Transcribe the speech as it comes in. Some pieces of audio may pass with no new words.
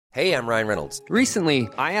Hey, I'm Ryan Reynolds. Recently,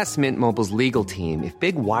 I asked Mint Mobile's legal team if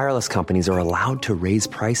big wireless companies are allowed to raise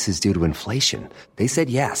prices due to inflation. They said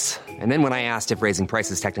yes. And then when I asked if raising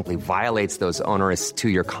prices technically violates those onerous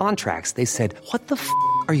two-year contracts, they said, "What the f***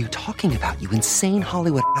 are you talking about, you insane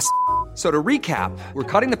Hollywood ass?" So to recap, we're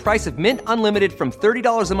cutting the price of Mint Unlimited from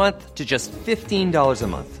 $30 a month to just $15 a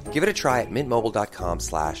month. Give it a try at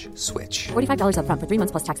mintmobile.com/switch. $45 up front for 3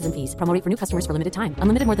 months plus taxes and fees. Promo rate for new customers for limited time.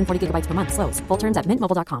 Unlimited more than 40 gigabytes per month. Slows full terms at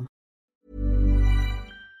mintmobile.com.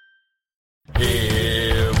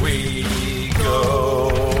 Here we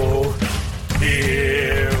go.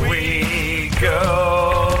 Here we go.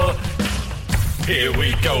 Here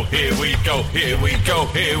we go. Here we go. Here we go.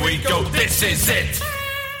 Here we go. This is it.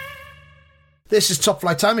 This is Top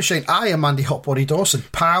Flight Time Machine. I am Andy Hotbody Dawson.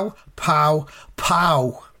 Pow, pow,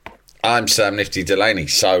 pow. I'm Sam Nifty Delaney.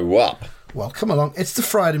 So what? Well, come along. It's the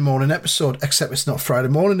Friday morning episode, except it's not Friday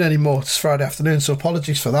morning anymore. It's Friday afternoon, so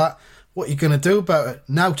apologies for that. What are you going to do about it?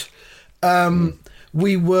 Nout.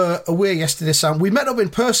 We were away yesterday, Sam. We met up in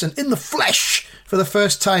person, in the flesh, for the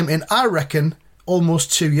first time in, I reckon,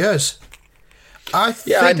 almost 2 years. I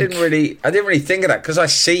didn't really think of that, because I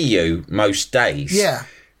see you most days. Yeah.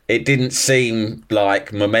 It didn't seem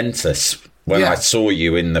like momentous when I saw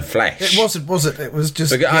you in the flesh. It wasn't, was it? It was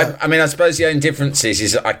just... I mean, I suppose the only difference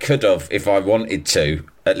is that I could have, if I wanted to,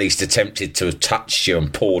 at least attempted to have touched you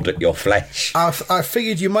and pawed at your flesh. I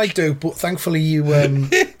figured you might do, but thankfully you held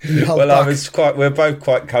back. We're both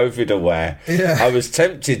quite COVID aware. Yeah. I was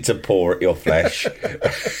tempted to paw at your flesh.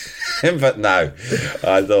 But no,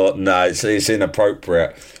 I thought, no, it's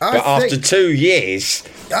inappropriate. After 2 years...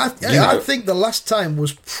 I think the last time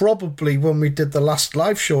was probably when we did the last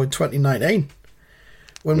live show in 2019.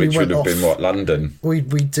 Which would have been, what, London? We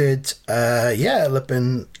did, it'll have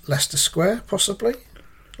been Leicester Square, possibly.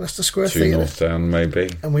 Leicester Square Theatre. North Down, maybe.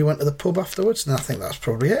 And we went to the pub afterwards, and I think that's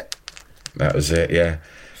probably it. That was it, yeah.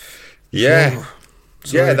 Yeah.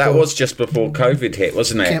 So that was just before COVID hit,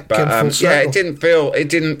 wasn't it? It didn't feel...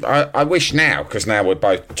 I wish now, because now we're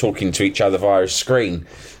both talking to each other via a screen,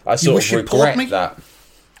 I sort of regret that.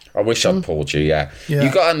 I wish I'd pulled you, yeah.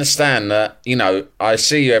 You've got to understand that, I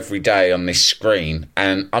see you every day on this screen,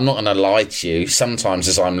 and I'm not going to lie to you. Sometimes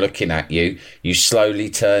as I'm looking at you, you slowly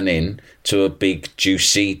turn in to a big,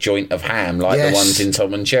 juicy joint of ham, like the ones in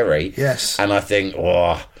Tom and Jerry. Yes. And I think,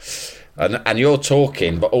 and you're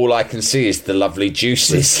talking, but all I can see is the lovely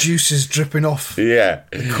juices. The juices dripping off. Yeah.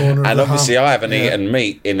 The corner and of the obviously ham. I haven't eaten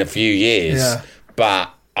meat in a few years,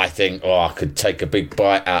 but I think, I could take a big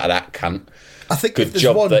bite out of that cunt. I think good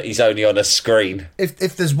job that he's only on a screen.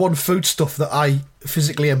 If there's one foodstuff that I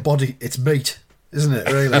physically embody, it's meat, isn't it,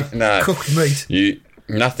 really? No. Cooked meat.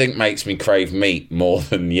 Nothing makes me crave meat more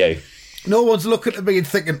than you. No one's looking at me and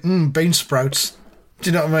thinking, bean sprouts. Do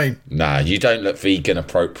you know what I mean? Nah, you don't look vegan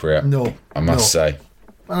appropriate. No. I must say.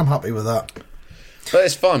 I'm happy with that. But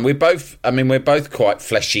it's fine. We're both quite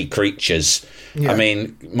fleshy creatures. Yeah. I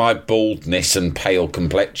mean, my baldness and pale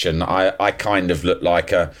complexion, I kind of look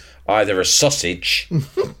like either a sausage,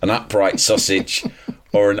 an upright sausage,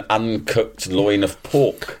 or an uncooked loin of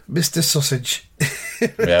pork. Mr. Sausage.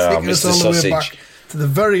 Yeah, Mr. Sausage. To the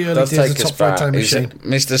very early days of Top Flight Time Machine.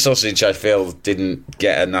 Mr. Sausage, I feel, didn't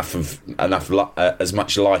get as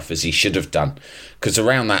much life as he should have done. Because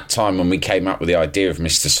around that time when we came up with the idea of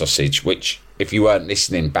Mr. Sausage, which, if you weren't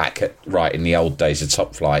listening back in the old days of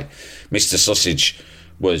Top Flight, Mr. Sausage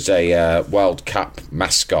was a World Cup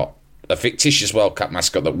mascot, a fictitious World Cup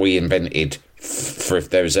mascot that we invented for if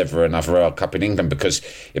there was ever another World Cup in England, because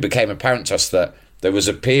it became apparent to us that there was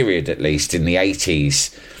a period, at least in the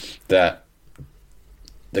 80s, that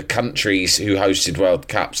the countries who hosted World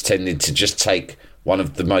Cups tended to just take one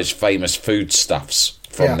of the most famous foodstuffs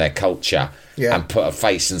from their culture and put a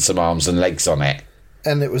face and some arms and legs on it.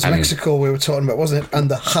 And it was Mexico we were talking about, wasn't it? And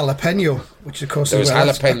the jalapeno, which of course there was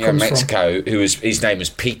jalapeno in Mexico. From. His name was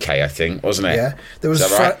Piqué, I think, wasn't it? Yeah. There was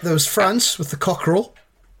there was France with the cockerel.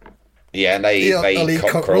 Yeah, and they eat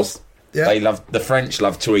cockerel. Yeah. The French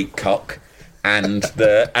love to eat cock, and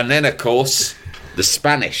then of course the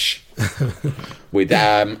Spanish with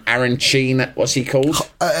arancina. What's he called?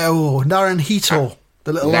 Naranjito,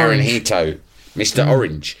 the little Naranjito, Mr.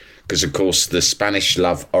 Orange. Because, of course, the Spanish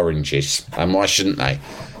love oranges, and why shouldn't they?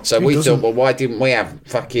 So we thought, well, why didn't we have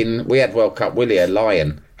we had World Cup Willie, a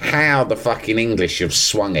lion. How the fucking English have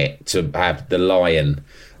swung it to have the lion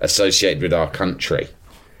associated with our country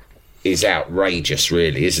is outrageous,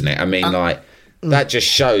 really, isn't it? I mean, that just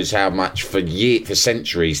shows how much for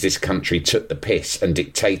centuries this country took the piss and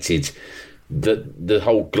dictated the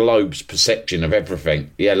whole globe's perception of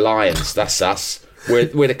everything. Yeah, lions, that's us.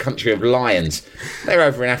 We're the country of lions. They're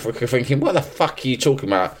over in Africa thinking, what the fuck are you talking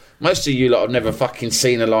about? Most of you lot have never fucking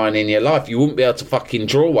seen a lion in your life. You wouldn't be able to fucking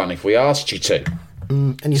draw one if we asked you to.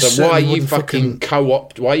 And you So why are certainly you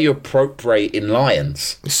wouldn't why are you appropriating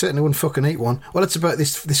lions? You certainly wouldn't fucking eat one. Well, it's about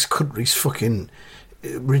this country's fucking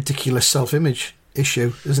ridiculous self-image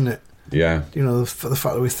issue, isn't it? Yeah. You know, the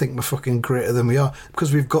fact that we think we're fucking greater than we are.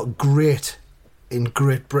 Because we've got great in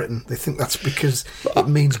Great Britain. They think that's because it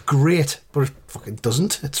means great, but it fucking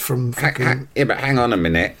doesn't. It's from fucking... Yeah, but hang on a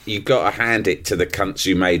minute. You've got to hand it to the cunts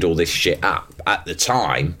who made all this shit up. At the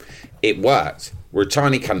time, it worked. We're a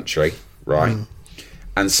tiny country, right?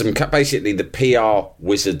 And basically the PR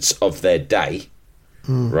wizards of their day,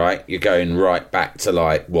 right? You're going right back to,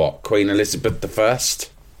 like, what, Queen Elizabeth I?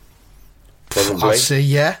 Probably. I'll say,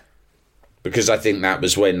 yeah. Because I think that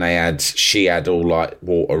was when she had all, like,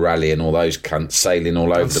 Walter Raleigh and all those cunts sailing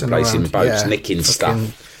all over the place in boats, nicking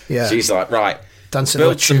stuff. Yeah. She's like, right,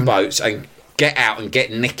 build some boats and get out and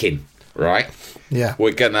get nicking, right? Yeah.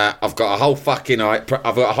 I've got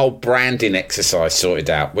a whole branding exercise sorted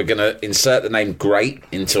out. We're gonna insert the name Great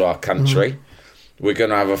into our country. We're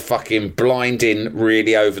gonna have a fucking blinding,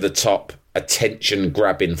 really over the top, attention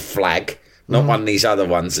grabbing flag. Not one of these other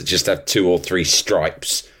ones that just have 2 or 3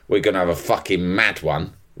 stripes. We're going to have a fucking mad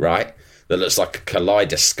one, right, that looks like a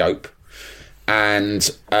kaleidoscope. And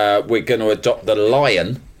we're going to adopt the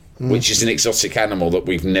lion, which is an exotic animal that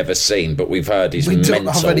we've never seen, but we've heard is mental. We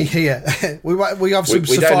don't have any here. we have some we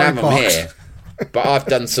safari don't have parks. them here. But I've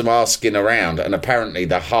done some asking around, and apparently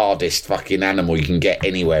the hardest fucking animal you can get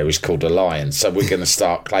anywhere is called a lion. So we're going to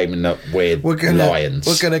start claiming that we're lions.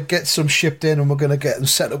 We're going to get some shipped in, and we're going to get them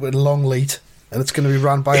set up in Longleat. And it's going to be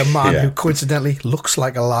run by a man who coincidentally looks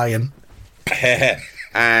like a lion.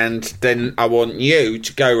 And then I want you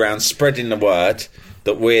to go around spreading the word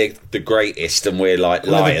that we're the greatest and we're like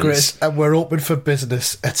lions. The greatest, and we're open for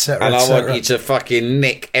business, etc. And I want you to fucking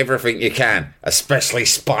nick everything you can, especially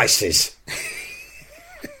spices.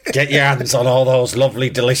 Get your hands on all those lovely,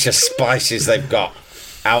 delicious spices they've got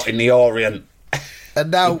out in the Orient.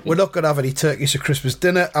 And now we're not going to have any turkeys for Christmas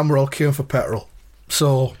dinner, and we're all queuing for petrol.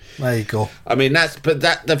 So there you go. I mean,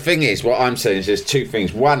 the thing is, what I'm saying is there's 2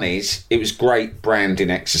 things. One is it was great branding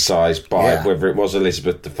exercise by whether it was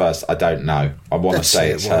Elizabeth I, I don't know. I want to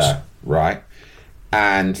say it's her, right?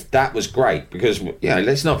 And that was great because, you know,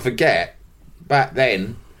 let's not forget, back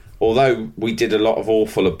then, although we did a lot of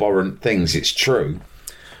awful, abhorrent things, it's true,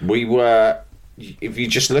 we were, if you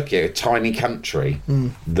just look at a tiny country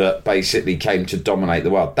that basically came to dominate the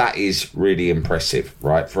world, that is really impressive,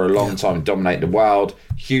 right? For a long time, dominate the world,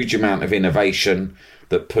 huge amount of innovation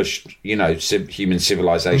that pushed, you know, human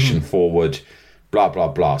civilization forward, blah, blah,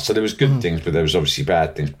 blah. So there was good things, but there was obviously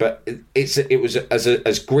bad things. But it was, as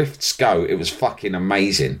grifts go, it was fucking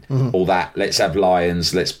amazing. All that, let's have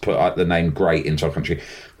lions, let's put out the name Great into our country.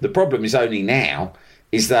 The problem is only now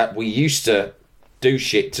is that we used to do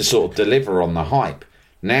shit to sort of deliver on the hype.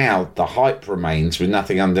 Now the hype remains with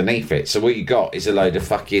nothing underneath it. So what you got is a load of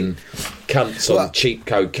fucking cunts on cheap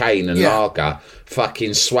cocaine and lager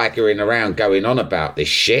fucking swaggering around going on about this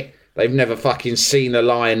shit. They've never fucking seen a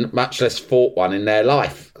lion, much less fought one in their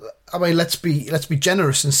life. I mean, let's be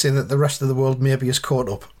generous and say that the rest of the world maybe is caught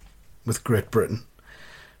up with Great Britain.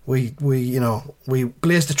 We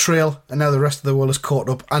blazed the trail, and now the rest of the world is caught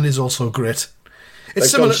up and is also great. It's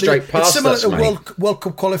similar to World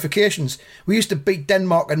Cup qualifications. We used to beat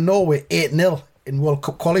Denmark and Norway 8-0 in World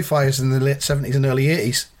Cup qualifiers in the late 70s and early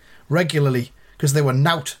 80s regularly because they were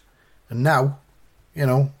knout. And now, you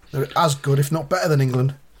know, they're as good, if not better than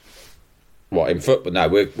England. What, in football? No,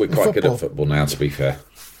 we're quite good at football now, to be fair.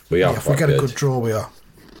 We are quite good. If we get a good draw, we are.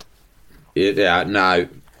 Yeah, no,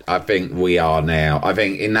 I think we are now. I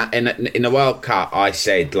think in the World Cup, I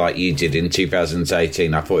said, like you did in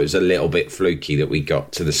 2018, I thought it was a little bit fluky that we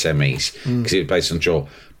got to the semis because it was based on draw.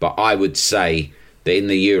 But I would say that in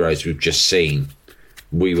the Euros we've just seen,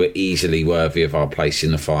 we were easily worthy of our place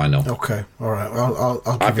in the final. Okay, all right. I'll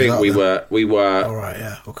give I think you that we were. All right,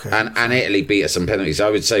 yeah, okay. And Italy beat us on penalties. I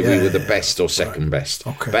would say we were the best or second best.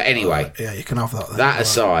 Okay. But anyway, right. Yeah, you can have that. Then. That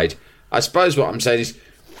aside, I suppose what I'm saying is,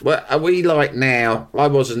 well, are we like now? I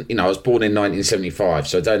wasn't, you know, I was born in 1975,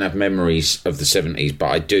 so I don't have memories of the 70s, but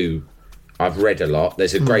I do. I've read a lot.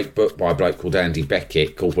 There's a great book by a bloke called Andy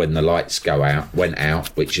Beckett called When the Lights Went Out,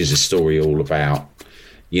 which is a story all about,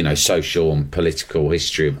 you know, social and political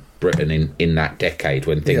history of Britain in that decade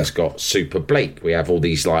when things got super bleak. We have all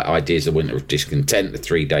these like ideas of winter of discontent, the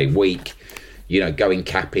 3-day week, you know, going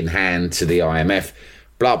cap in hand to the IMF,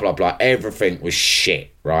 blah, blah, blah. Everything was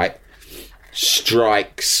shit, right?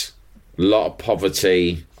 Strikes, a lot of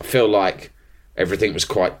poverty. I feel like everything was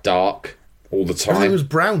quite dark all the time. Everything was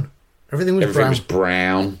brown. Everything was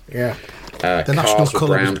brown. Yeah. The national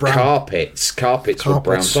colour was brown. Carpets were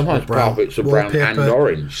brown. Sometimes carpets were brown and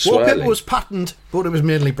orange. Wallpaper was patterned, but it was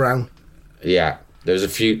mainly brown. Yeah, there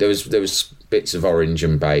was bits of orange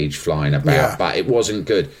and beige flying about, but it wasn't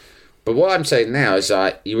good. But what I'm saying now is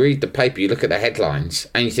you read the paper, you look at the headlines,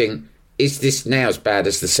 and you think, is this now as bad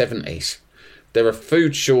as the 70s? There are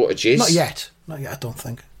food shortages. Not yet, I don't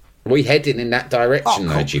think. Are we heading in that direction,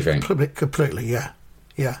 though, do you think? Completely,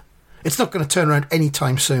 yeah. It's not going to turn around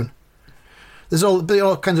anytime soon. There's all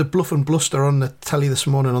kinds of bluff and bluster on the telly this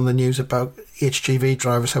morning on the news about HGV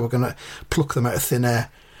drivers, how we're going to pluck them out of thin air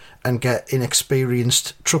and get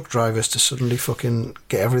inexperienced truck drivers to suddenly fucking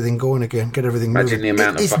get everything going again, get everything moving. Imagine the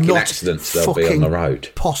amount of fucking accidents there'll be on the road.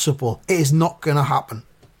 Possible. It is not going to happen.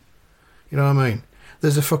 You know what I mean?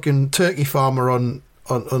 There's a fucking turkey farmer on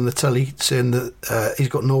the telly saying that he's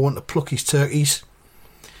got no one to pluck his turkeys.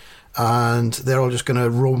 And they're all just going to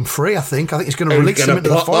roam free, I think. He's going to release them into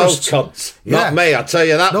the forest. Those cunts? Not me, I'll tell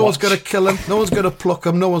you that. No one's going to kill them. No one's going to pluck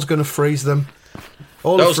them. No one's going to freeze them.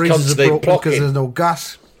 All those the freezers are broken because there's no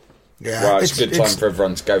gas. Yeah, well, it's a good time for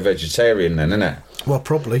everyone to go vegetarian then, isn't it? Well,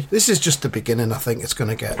 probably. This is just the beginning, I think. It's going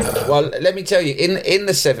to get... Well, let me tell you, in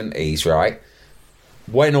the 70s, right,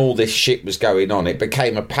 when all this shit was going on, it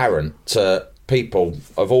became apparent to people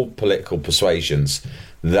of all political persuasions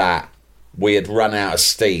that we had run out of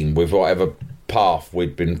steam with whatever path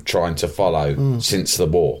we'd been trying to follow since the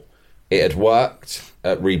war. It had worked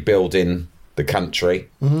at rebuilding the country,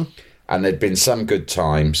 and there'd been some good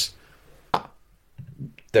times.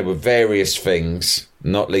 There were various things,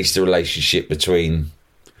 not least the relationship between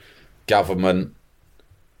government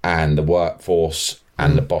and the workforce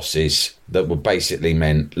and the bosses, that were basically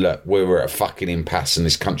meant, look, we were at a fucking impasse and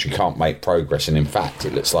this country can't make progress, and in fact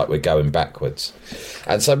it looks like we're going backwards.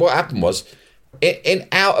 And so what happened was, in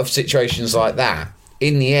out of situations like that,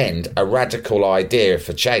 in the end, a radical idea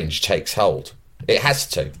for change takes hold. It has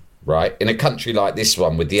to, right? In a country like this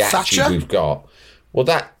one, with the attitude we've got, well,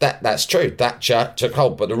 that's true. Thatcher took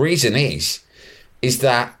hold. But the reason is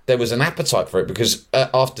that there was an appetite for it, because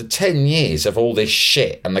after 10 years of all this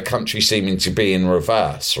shit and the country seeming to be in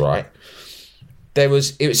reverse, right?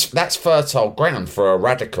 That's fertile ground for a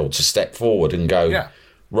radical to step forward and go,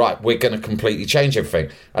 right, we're going to completely change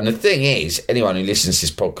everything. And the thing is, anyone who listens to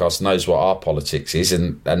this podcast knows what our politics is,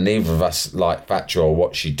 and neither of us like Thatcher or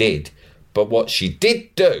what she did. But what she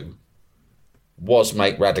did do was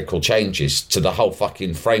make radical changes to the whole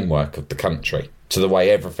fucking framework of the country, to the way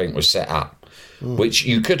everything was set up, which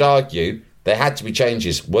you could argue there had to be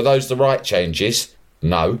changes. Were those the right changes?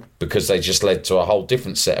 No, because they just led to a whole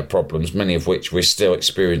different set of problems, many of which we're still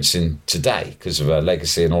experiencing today because of her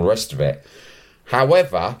legacy and all the rest of it.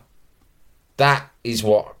 However, that is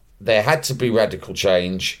what, there had to be radical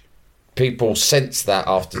change. People sensed that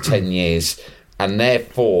after 10 years, and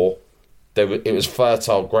therefore it was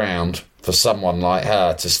fertile ground for someone like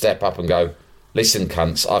her to step up and go, listen,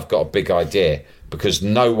 cunts, I've got a big idea. Because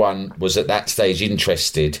no one was at that stage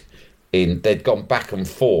interested in... They'd gone back and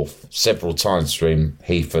forth several times between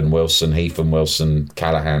Heath and Wilson,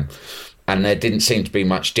 Callaghan, and there didn't seem to be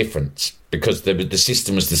much difference, because the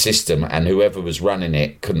system was the system, and whoever was running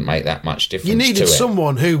it couldn't make that much difference. You needed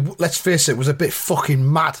someone who, let's face it, was a bit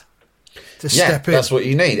fucking mad to step in. That's what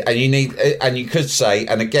you need. And you could say,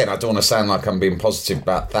 and again, I don't want to sound like I'm being positive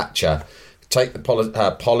about Thatcher, take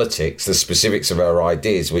her politics, the specifics of her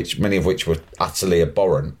ideas, which many of which were utterly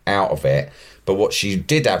abhorrent, out of it. But what she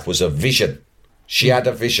did have was a vision. She had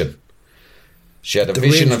a vision. She had a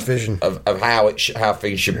vision of how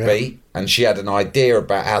things should be, and she had an idea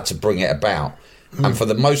about how to bring it about. And for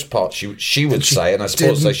the most part, she would say, and I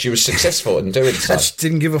suppose so, she was successful in doing so. She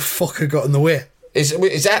didn't give a fuck who got in the way.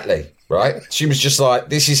 Exactly, right? She was just like,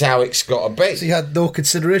 this is how it's got to be. She had no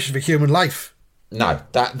consideration for human life. No,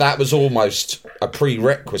 that was almost a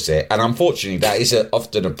prerequisite, and unfortunately, that is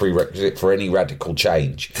often a prerequisite for any radical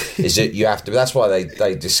change. Is that you have to? That's why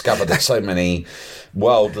they discovered that so many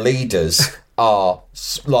world leaders are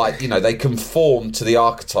like, they conform to the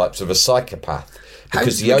archetypes of a psychopath,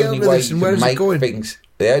 because the only way you can make things,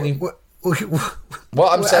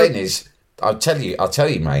 what I'm saying is, I'll tell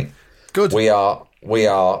you, mate. Good. We are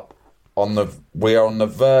on the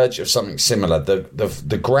verge of something similar.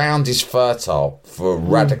 The ground is fertile for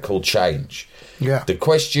radical change. Yeah. The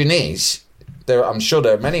question is, I'm sure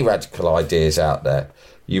there are many radical ideas out there.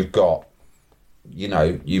 You've got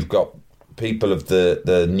people of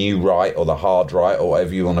the new right or the hard right or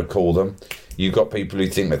whatever you want to call them. You've got people who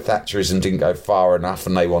think that Thatcherism didn't go far enough,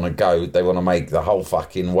 and they want to make the whole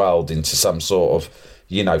fucking world into some sort of,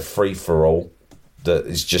 free for all that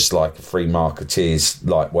is just like a free marketeer's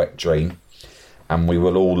like wet dream. and we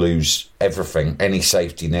will all lose everything, any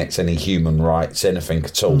safety nets, any human rights, anything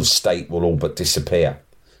at all. The state will all but disappear.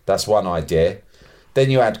 That's one idea.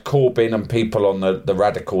 Then you had Corbyn and people on the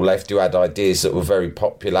radical left who had ideas that were very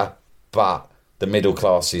popular, but the middle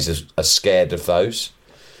classes are scared of those.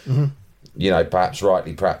 Perhaps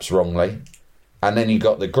rightly, perhaps wrongly. And then you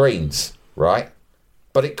got the Greens, right?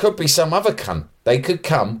 But it could be some other cunt. They could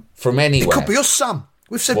come from anywhere. It could be us, Sam.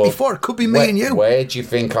 We've said before, it could be me and you. Where do you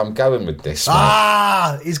think I'm going with this,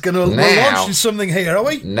 mate? He's going to launch something here, are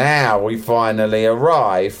we? Now we finally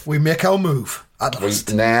arrive. We make our move at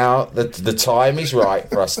last. Now the time is right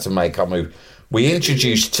for us to make our move. We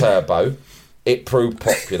introduced Turbo. It proved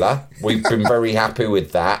popular. We've been very happy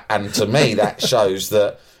with that. And to me, that shows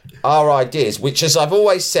that our ideas, which, as I've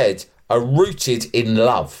always said, are rooted in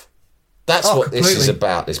love. That's what completely. This is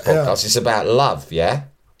about, this podcast. Yeah. It's about love, yeah?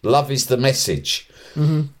 Love is the message.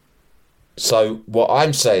 So what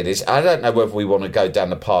I'm saying is, I don't know whether we want to go down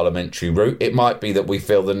the parliamentary route. It might be that we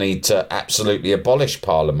feel the need to absolutely abolish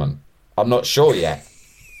Parliament. I'm not sure yet.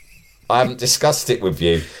 I haven't discussed it with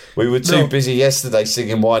you. We were too busy yesterday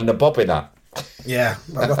singing Wind the Bobbin Up. Yeah,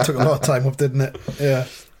 that took a lot of time up, didn't it? Yeah.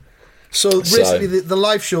 So basically, the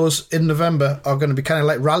live shows in November are going to be kind of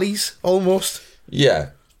like rallies, almost.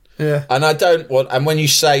 Yeah. Yeah. And I don't want... And when you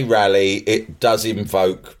say rally, it does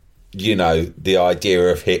invoke... the idea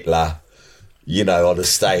of Hitler, on a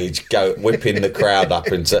stage, whipping the crowd up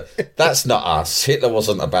into... That's not us. Hitler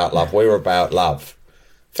wasn't about love. We were about love.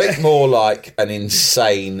 Think more like an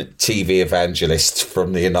insane TV evangelist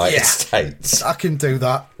from the United States. I can do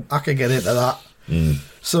that. I can get into that.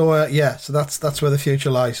 So, so that's where the future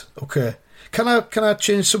lies. Okay. Can I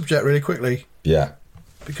change subject really quickly? Yeah.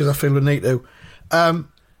 Because I feel we need to. A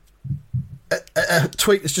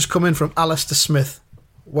tweet has just come in from Alistair Smith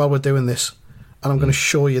while we're doing this, and I'm going to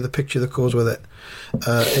show you the picture that goes with it.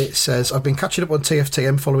 It says, I've been catching up on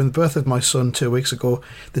TFTM following the birth of my son 2 weeks ago.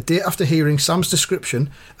 The day after hearing Sam's description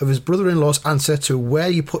of his brother-in-law's answer to where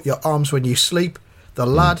you put your arms when you sleep, the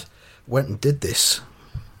lad went and did this.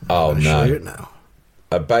 Oh, no. Show you it now.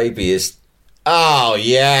 A baby is... Oh,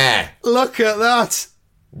 yeah. Look at that.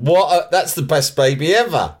 That's the best baby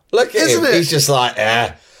ever. Look at him. He's just like,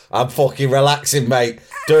 I'm fucking relaxing, mate.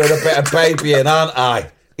 Doing a bit of babying, aren't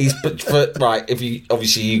I? Right,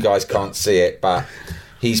 obviously you guys can't see it, but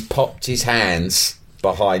he's popped his hands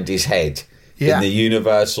behind his head in the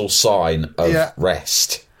universal sign of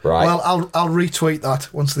rest, right? Well, I'll retweet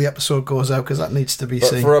that once the episode goes out, because that needs to be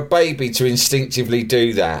seen. But for a baby to instinctively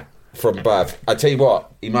do that from birth, I tell you what,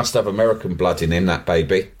 he must have American blood in him, that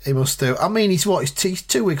baby. He must do. I mean, he's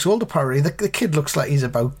 2 weeks old apparently. The kid looks like he's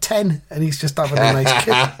about 10 and he's just having a nice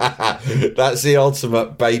kid. That's the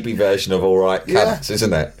ultimate baby version of all right cunts,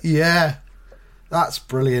 isn't it? Yeah. That's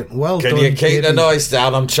brilliant. Well done, Can you keep baby. the noise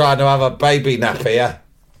down? I'm trying to have a baby nap here.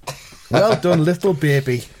 Well done, little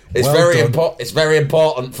baby. It's very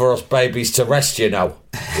important for us babies to rest,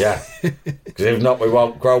 Yeah. Because if not, we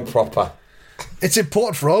won't grow proper. It's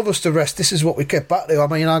important for all of us to rest. This is what we get back to. I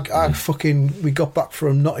mean, we got back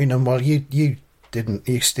from Nottingham while you didn't.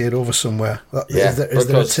 You stayed over somewhere. I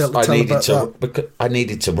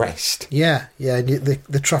needed to rest. Yeah.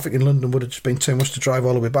 The traffic in London would have just been too much to drive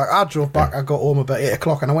all the way back. I drove back. I got home about 8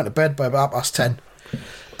 o'clock and I went to bed by about 10:30.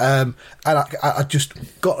 And I just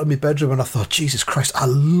got in my bedroom and I thought, Jesus Christ, I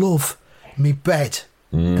love me bed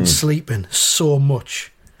and sleeping so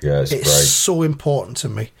much. Yeah, it's great. So important to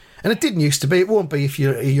me. And it didn't used to be. It won't be if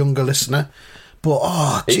you're a younger listener.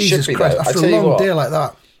 But, Jesus Christ, after a long day like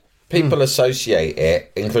that. People associate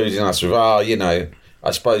it, including us, with, I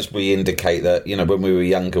suppose we indicate that, when we were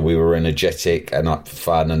younger, we were energetic and up for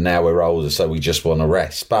fun, and now we're older, so we just want to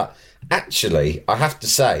rest. But actually, I have to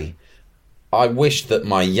say, I wish that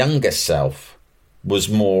my younger self was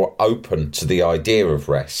more open to the idea of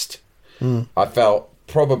rest. I felt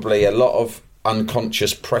probably a lot of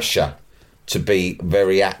unconscious pressure to be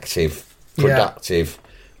very active, productive,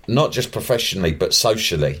 not just professionally, but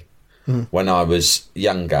socially when I was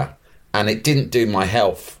younger. And it didn't do my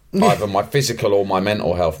health, either my physical or my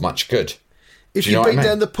mental health, much good. If you've been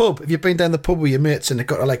down the pub with your mates and it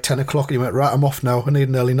got to like 10 o'clock and you went, right, I'm off now, I need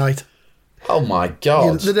an early night. Oh my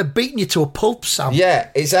God. They'd have beaten you to a pulp, Sam. Yeah,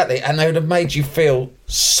 exactly. And they would have made you feel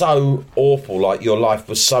so awful, like your life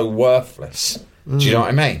was so worthless. Do you know what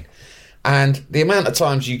I mean? And the amount of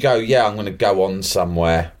times you go, I'm going to go on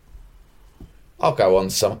somewhere. I'll go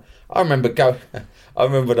on some. I remember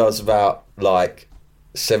when I was about like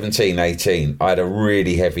 17, 18, I had a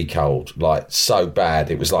really heavy cold, like so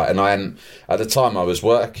bad. It was like, and at the time I was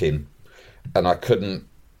working and I couldn't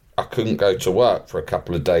go to work for a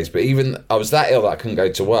couple of days, but even I was that ill that I couldn't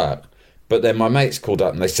go to work. But then my mates called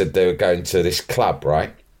up and they said they were going to this club,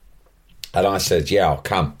 right? And I said, yeah, I'll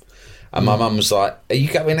come. And my mum was like, are you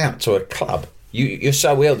going out to a club? You're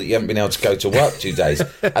so ill that you haven't been able to go to work 2 days.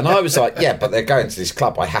 And I was like, yeah, but they're going to this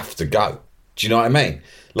club. I have to go. Do you know what I mean?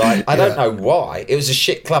 Like, I don't know why. It was a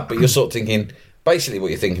shit club, but you're sort of thinking, basically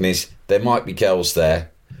what you're thinking is there might be girls there.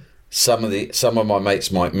 Some of my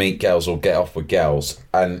mates might meet girls or get off with girls.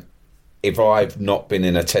 And if I've not been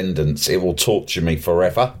in attendance, it will torture me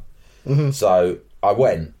forever. Mm-hmm. So I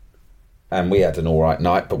went and we had an all right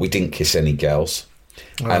night, but we didn't kiss any girls.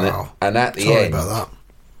 Wow. And at the Sorry end... about that.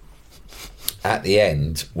 At the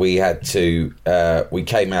end, we had to. We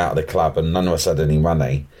came out of the club, and none of us had any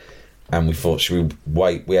money. And we thought, should we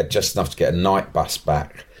wait? We had just enough to get a night bus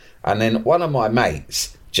back. And then one of my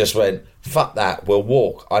mates just went, "Fuck that! We'll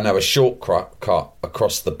walk. I know a shortcut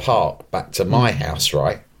across the park back to my house.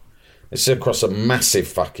 Right? It's across a massive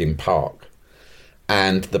fucking park,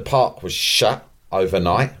 and the park was shut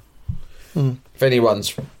overnight. If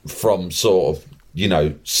anyone's from sort of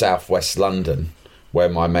southwest London, where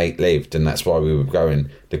my mate lived, and that's why we were going.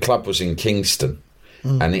 The club was in Kingston,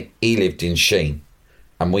 and he lived in Sheen,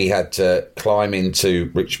 and we had to climb into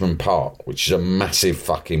Richmond Park, which is a massive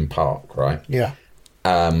fucking park, right? Yeah.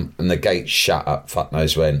 And the gates shut up, fuck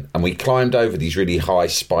knows when, and we climbed over these really high,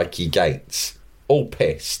 spiky gates, all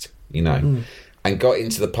pissed, and got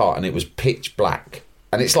into the park, and it was pitch black,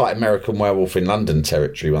 and it's like American Werewolf in London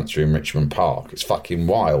territory once you're in Richmond Park. It's fucking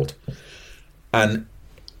wild, and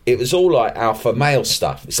it was all like alpha male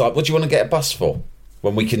stuff. It's like, what do you want to get a bus for?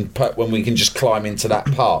 When we can just climb into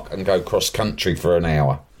that park and go cross country for an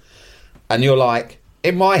hour. And you're like,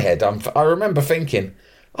 in my head, I remember thinking,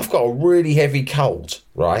 I've got a really heavy cold,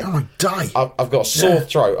 right? Oh, I die. I've got a sore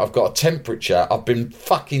throat. I've got a temperature. I've been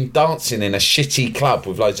fucking dancing in a shitty club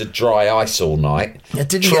with loads of dry ice all night. Yeah,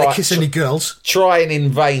 didn't get to kiss any girls. Trying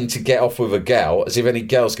in vain to get off with a girl, as if any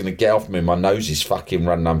girl's going to get off me. My nose is fucking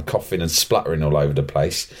running. I'm coughing and spluttering all over the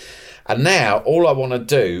place. And now all I want to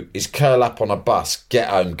do is curl up on a bus, get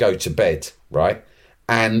home, go to bed, right?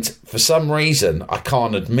 And for some reason, I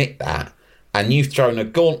can't admit that. And you've thrown a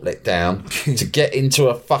gauntlet down to get into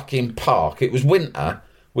a fucking park. It was winter.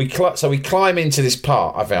 So we climb into this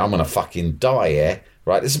park. I think I'm going to fucking die here,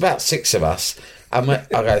 right? There's about 6 of us. And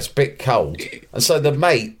it's a bit cold. And so the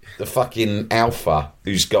mate, the fucking alpha,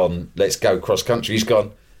 who's gone, let's go cross country, he's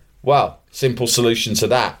gone, well, simple solution to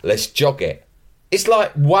that. Let's jog it. It's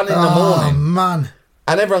like 1 in the morning. Oh, man.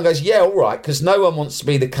 And everyone goes, yeah, all right, because no one wants to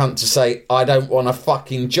be the cunt to say, I don't want to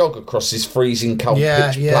fucking jog across this freezing cold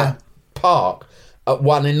pitch black park at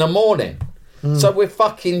 1 in the morning. So we're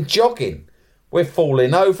fucking jogging. We're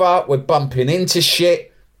falling over. We're bumping into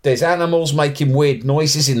shit. There's animals making weird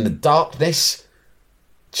noises in the darkness.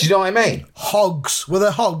 Do you know what I mean? Hogs. Were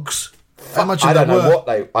there hogs? I don't know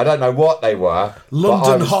what they were.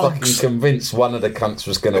 London but I hogs. was fucking convinced one of the cunts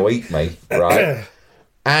was going to eat me, right?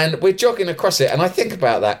 And we're jogging across it, and I think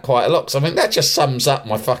about that quite a lot, because I think that just sums up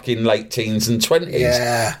my fucking late teens and 20s.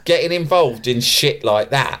 Yeah. Getting involved in shit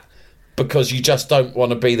like that because you just don't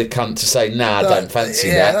want to be the cunt to say, nah, I don't fancy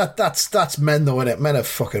that. Yeah, that's men, though, innit? Men are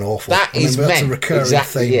fucking awful. Is men. That's a recurring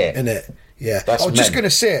exactly, theme, innit? Yeah. That's I was just men. going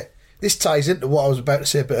to say, this ties into what I was about to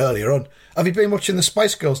say a bit earlier on. Have you been watching the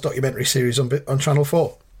Spice Girls documentary series on Channel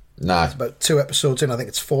 4? No. It's about 2 episodes in. I think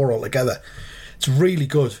it's 4 altogether. It's really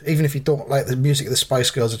good. Even if you don't like the music of the Spice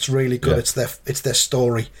Girls, it's really good. Yeah. It's their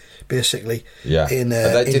story, basically. Yeah.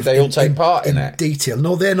 Did they all take part in it? Detail.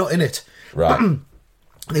 No, they're not in it. Right.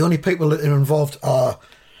 The only people that are involved are,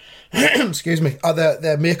 excuse me, are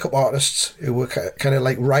their makeup artists who were kind of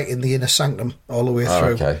like writing the inner sanctum all the way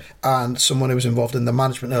through, okay. and someone who was involved in the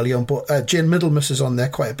management early on. But Jane Middlemas is on there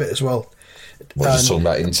quite a bit as well. We're just talking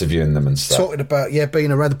about interviewing them and stuff. Talking about,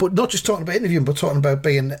 being around, but not just talking about interviewing, but talking about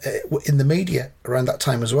being in the media around that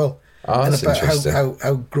time as well. Oh, and that's about interesting.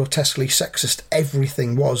 how grotesquely sexist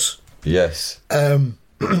everything was. Yes.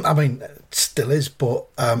 I mean, it still is, but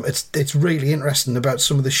it's really interesting about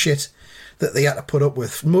some of the shit that they had to put up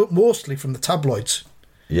with, mostly from the tabloids.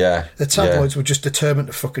 Yeah. The tabloids were just determined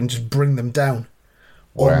to fucking just bring them down,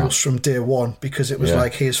 almost from day one, because it was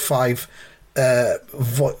like, here's 5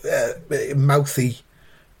 mouthy,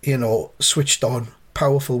 switched on,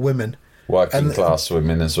 powerful women. Working class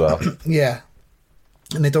women as well. Yeah.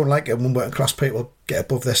 And they don't like it when working class people get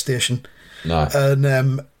above their station. No.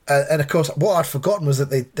 And of course, what I'd forgotten was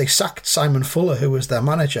that they sacked Simon Fuller, who was their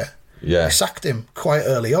manager. Yeah. They sacked him quite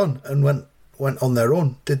early on and went on their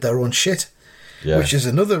own, did their own shit. Yeah. Which is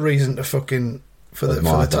another reason to fucking for the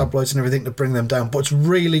tabloids and everything to bring them down. But it's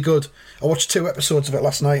really good. I watched 2 episodes of it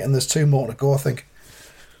last night, and there's 2 more to go, I think.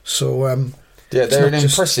 So Yeah, they're an not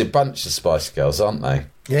just- impressive bunch of Spice Girls, aren't they?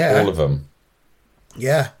 Yeah. All of them.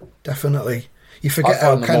 Yeah, definitely. You I forget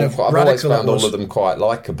how find them kind all of quite, I've always radical it found all was. of them quite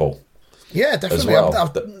likeable. Yeah, definitely. well.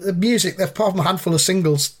 The music, they've apart from a handful of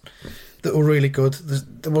singles that were really good.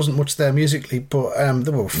 There wasn't much there musically, but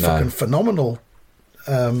they were fucking phenomenal.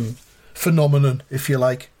 Phenomenon, if you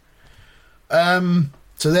like. So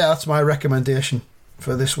yeah, that's my recommendation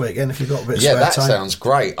for this weekend. If you've got a bit of spare That time. sounds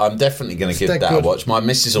great. I'm definitely going to give They're that good. a watch. My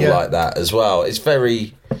missus will Yeah. like that as well. It's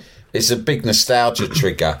a big nostalgia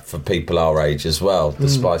trigger for people our age as well, the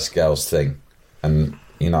Spice Girls thing. And,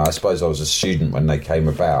 I suppose I was a student when they came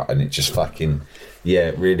about, and it just fucking,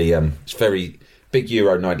 really, it's very big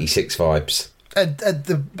Euro 96 vibes. I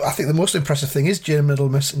think the most impressive thing is Jane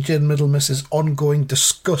Middlemiss and Jane Middlemiss's ongoing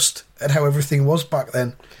disgust at how everything was back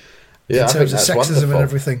then. Yeah, in I think terms of that's sexism wonderful. and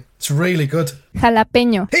everything. It's really good.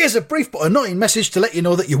 Jalapeño. Here's a brief but annoying message to let you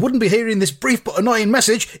know that you wouldn't be hearing this brief but annoying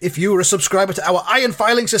message if you were a subscriber to our Iron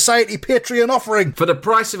Filing Society Patreon offering. For the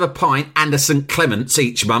price of a pint and a St Clement's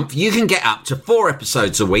each month, you can get up to 4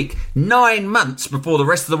 episodes a week, 9 months before the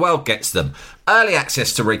rest of the world gets them. Early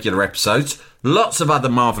access to regular episodes, lots of other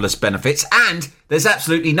marvellous benefits, and there's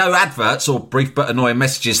absolutely no adverts or brief but annoying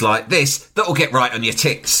messages like this that will get right on your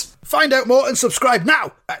ticks. Find out more and subscribe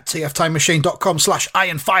now at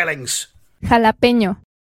tftimemachine.com/ironfilings. Jalapeño.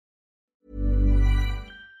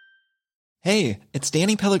 Hey, it's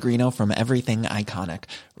Danny Pellegrino from Everything Iconic.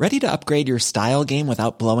 Ready to upgrade your style game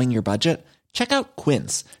without blowing your budget? Check out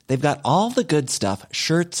Quince. They've got all the good stuff,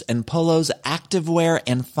 shirts and polos, activewear,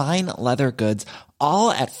 and fine leather goods,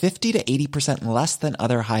 all at 50 to 80% less than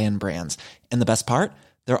other high-end brands. And the best part?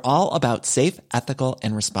 They're all about safe, ethical,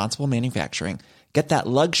 and responsible manufacturing. Get that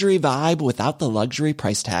luxury vibe without the luxury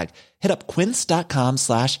price tag. Hit up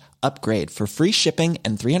quince.com/upgrade for free shipping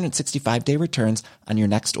and 365-day returns on your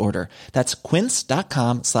next order. That's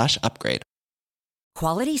quince.com/upgrade.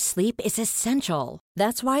 Quality sleep is essential.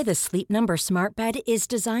 That's why the Sleep Number Smart Bed is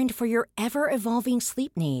designed for your ever-evolving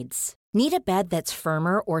sleep needs. Need a bed that's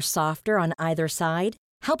firmer or softer on either side?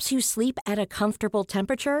 Helps you sleep at a comfortable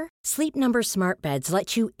temperature? Sleep Number Smart Beds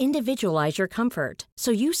let you individualize your comfort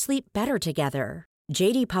so you sleep better together.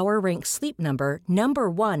 J.D. Power ranks Sleep Number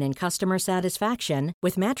 #1 in customer satisfaction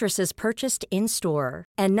with mattresses purchased in-store.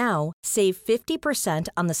 And now, save 50%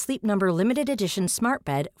 on the Sleep Number Limited Edition Smart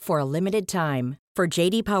Bed for a limited time. For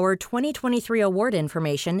J.D. Power 2023 award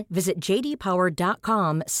information, visit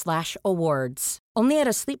jdpower.com/awards. Only at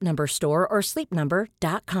a Sleep Number store or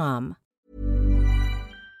sleepnumber.com.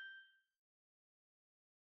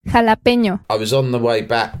 Jalapeño. I was on the way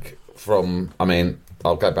back from,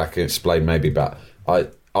 I'll go back and explain maybe, but I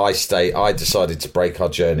decided to break our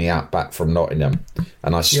journey out back from Nottingham,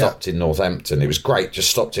 and I stopped in Northampton. It was great, just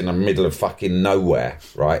stopped in the middle of fucking nowhere,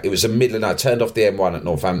 right? It was I turned off the M1 at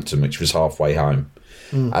Northampton, which was halfway home,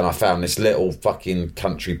 and I found this little fucking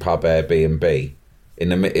country pub Airbnb.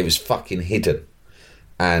 It was fucking hidden,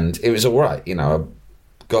 and it was all right. I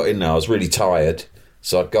got in there, I was really tired.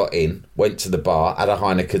 So I got in, went to the bar, had a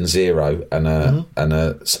Heineken Zero and a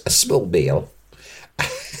small meal.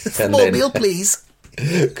 Meal, please.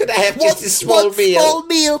 Could I have just a small meal? Small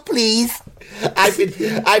meal, please. I've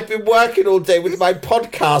been working all day with my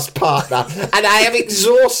podcast partner, and I am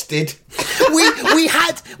exhausted. we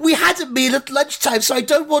had a meal at lunchtime, so I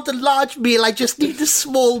don't want a large meal. I just need a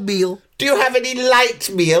small meal. Do you have any light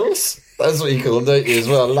meals? That's what you call them, don't you, as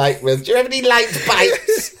well? Light meals. Do you have any light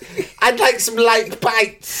bites? I'd like some light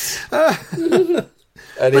bites. Anyway,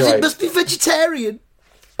 But it must be vegetarian.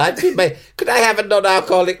 Could I have a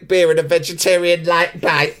non-alcoholic beer and a vegetarian light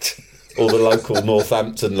bite? All the local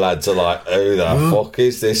Northampton lads are like, who the fuck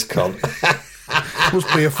is this cunt?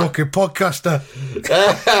 Must be a fucking podcaster.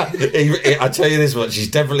 I tell you this much, he's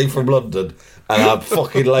definitely from London, and I'd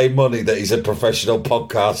fucking lay money that he's a professional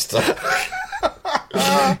podcaster.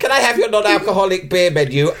 Can I have your non-alcoholic beer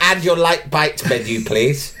menu and your light bite menu,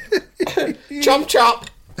 please? Chop chop.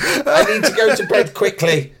 I need to go to bed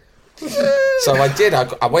quickly. So I did. I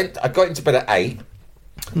got into bed at 8.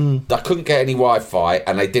 I couldn't get any Wi-Fi,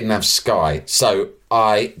 and they didn't have Sky. So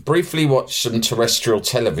I briefly watched some terrestrial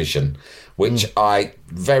television, which I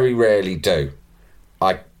very rarely do.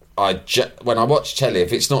 When I watch telly,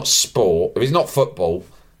 if it's not sport, if it's not football,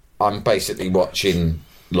 I'm basically watching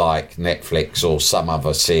like Netflix or some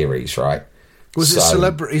other series, right? Was it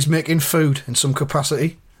celebrities making food in some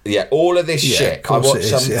capacity? Yeah, all of this shit. I watched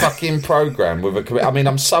some fucking programme with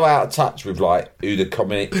I'm so out of touch with like who the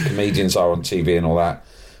comedians are on TV and all that.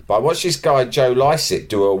 But I watched this guy Joe Lycett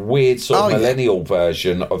do a weird sort of millennial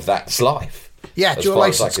version of That's Life. Yeah, as Joe far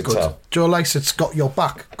as I Lycett's could good. tell. Joe Lycett's got your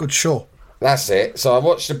back. Good show. That's it. So I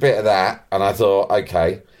watched a bit of that, and I thought,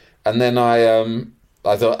 okay. And then I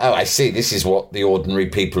thought, oh, I see, this is what the ordinary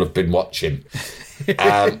people have been watching.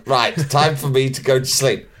 Right, time for me to go to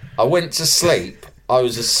sleep. I went to sleep. I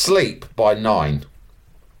was asleep by 9.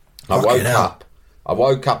 I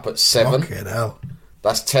woke up at 7. Fucking hell.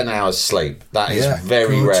 That's 10 hours sleep. That is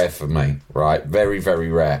very rare for me, right? Very, very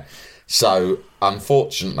rare. So,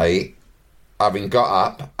 unfortunately, having got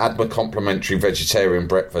up, had my complimentary vegetarian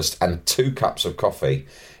breakfast and 2 cups of coffee,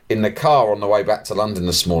 in the car on the way back to London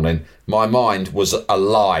this morning, my mind was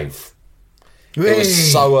alive. It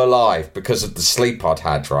was so alive because of the sleep I'd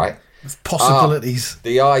had, right? Possibilities.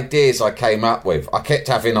 The ideas I came up with. I kept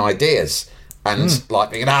having ideas and like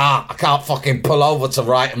thinking, I can't fucking pull over to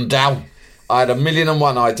write them down. I had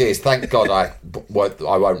 1,000,001 ideas. Thank God I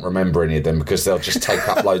won't remember any of them because they'll just take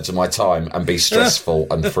up loads of my time and be stressful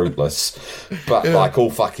and fruitless. But like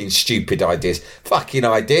all fucking stupid ideas. Fucking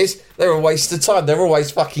ideas, they're a waste of time. They're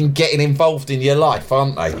always fucking getting involved in your life,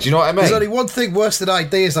 aren't they? Do you know what I mean? There's only one thing worse than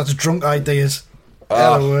ideas, that's drunk ideas.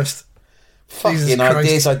 They're the worst. Fucking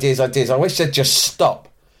ideas. I wish they'd just stop.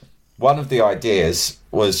 One of the ideas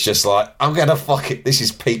was just like, I'm going to fuck it. This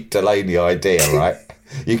is Pete Delaney idea, right?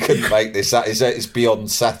 You couldn't make this. It's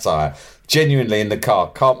beyond satire. Genuinely in the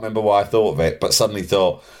car. Can't remember why I thought of it, but suddenly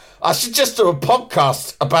thought, I should just do a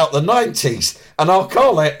podcast about the 90s and I'll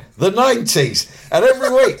call it The 90s. And every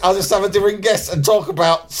week I'll just have a different guest and talk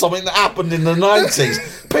about something that happened in the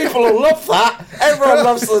 90s. People will love that. Everyone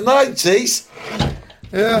loves the 90s.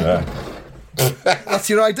 Yeah. That's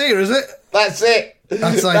your idea, is it? That's it.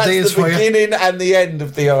 That's ideas the for you. beginning and the end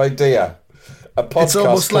of the idea. A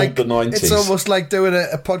podcast called The 90s. It's almost like doing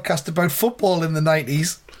a podcast about football in the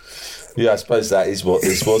 90s. Yeah, I suppose that is what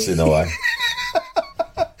this was in a way.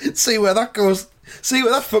 See where that goes. See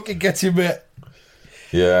where that fucking gets you, mate.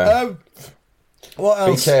 Yeah. What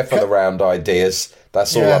else? Be careful around ideas.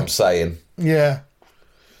 That's all I'm saying. Yeah.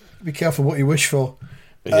 Be careful what you wish for.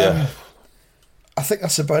 Yeah. I think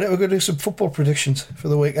that's about it. We're going to do some football predictions for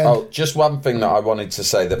the weekend. Oh, just one thing that I wanted to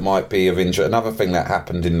say that might be of interest. Another thing that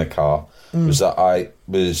happened in the car was that I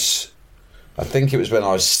think it was when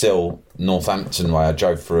I was still Northampton way. I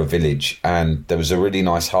drove through a village and there was a really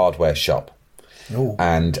nice hardware shop. Ooh.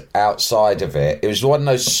 And outside of it, it was one of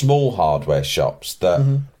those small hardware shops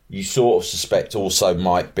that you sort of suspect also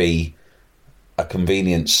might be a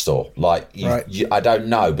convenience store. Like, I don't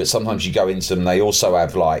know, but sometimes you go into them, they also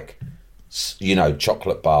have like, you know,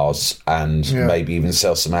 chocolate bars and maybe even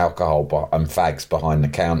sell some alcohol and fags behind the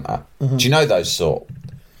counter. Do you know those sort?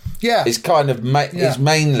 Yeah. It's kind of, it's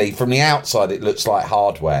mainly, from the outside, it looks like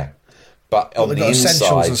hardware. But on the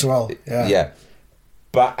inside, as well. Yeah.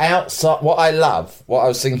 But outside, what I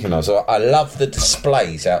was thinking of, so I love the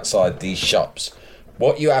displays outside these shops.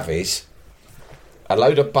 What you have is a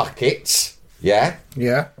load of buckets, yeah?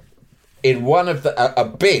 Yeah. In one of a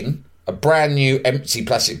bin, a brand new empty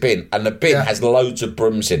plastic bin, and the bin has loads of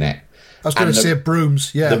brooms in it. I was going to say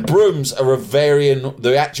brooms, yeah. The brooms are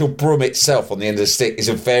the actual broom itself on the end of the stick is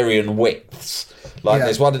of varying widths. Like,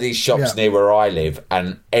 there's one of these shops near where I live,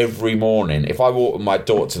 and every morning, if I walk with my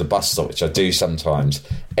daughter to the bus stop, which I do sometimes,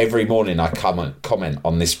 every morning I come and comment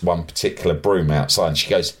on this one particular broom outside, and she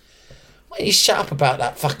goes, "Why don't you shut up about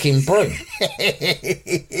that fucking broom?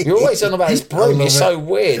 You're always on about this broom, you're so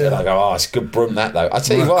weird." And I go, "Oh, it's a good broom that, though." I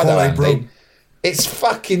tell you why, though, Andy, it's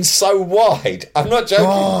fucking so wide. I'm not joking.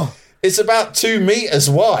 Oh. It's about 2 meters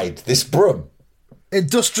wide, this broom.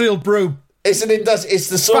 Industrial broom. It's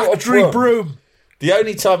the sort Factory of broom. The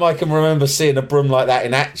only time I can remember seeing a broom like that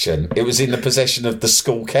in action, it was in the possession of the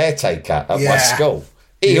school caretaker at my school.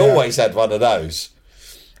 He always had one of those.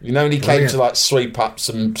 You know, when he came to like sweep up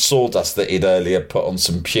some sawdust that he'd earlier put on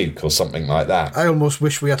some puke or something like that. I almost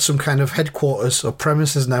wish we had some kind of headquarters or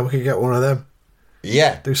premises now. We could get one of them.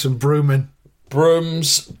 Yeah. Do some brooming.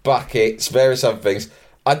 Brooms, buckets, various other things.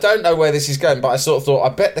 I don't know where this is going, but I sort of thought, I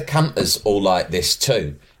bet the campers all like this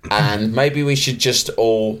too. And maybe we should just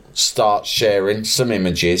all start sharing some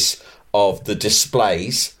images of the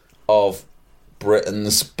displays of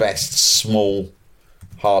Britain's best small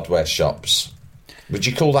hardware shops. Would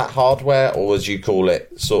you call that hardware, or would you call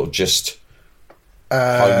it sort of just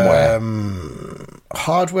homeware?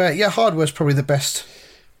 Hardware. Yeah, hardware's probably the best.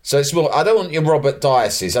 So it's more, I don't want your Robert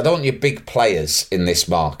Dias's. I don't want your big players in this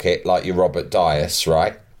market like your Robert Dias,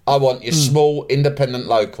 right? I want your small independent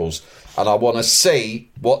locals, and I want to see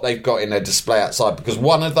what they've got in their display outside, because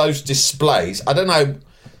one of those displays, I don't know,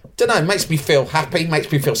 it makes me feel happy,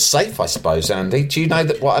 makes me feel safe, I suppose, Andy. Do you know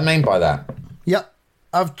what I mean by that? Yeah.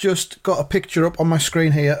 I've just got a picture up on my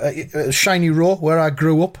screen here at Shiny Row, where I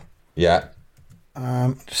grew up. Yeah.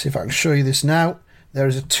 See if I can show you this now. There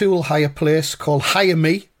is a tool hire place called Hire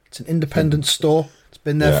Me. It's an independent store. It's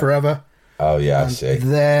Been there forever. Oh, yeah, I And see.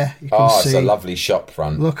 there, you can see. It's a lovely shop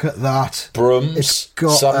front. Look at that. Brooms. It's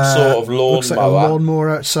got some sort of lawnmower. looks like a lawnmower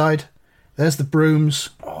outside. There's the brooms.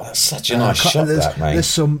 Oh, that's such a nice shop, there's, that, mate. There's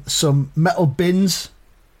some metal bins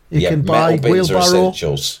you can metal buy. bins are Wheelbarrow.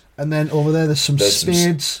 essentials. And then over there, there's some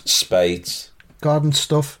spades. Garden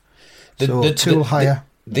stuff. Tool hire.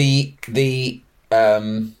 The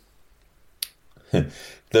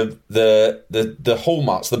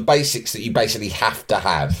hallmarks, the basics that you basically have to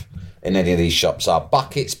have in any of these shops are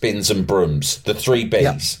buckets, bins, and brooms. The 3 Bs.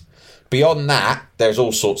 Yep. Beyond that, there's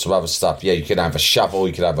all sorts of other stuff. Yeah, you can have a shovel,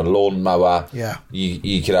 you could have a lawnmower. Yeah,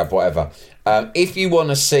 you could have whatever. If you want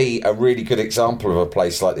to see a really good example of a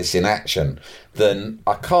place like this in action, then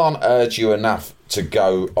I can't urge you enough to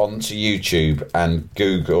go onto YouTube and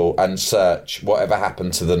Google and search whatever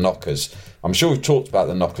happened to the Knockers. I'm sure we've talked about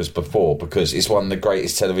the Knockers before because it's one of the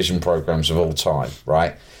greatest television programmes of all time,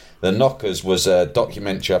 right? The Knockers was a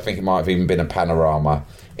documentary, I think it might have even been a panorama,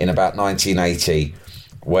 in about 1980,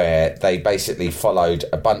 where they basically followed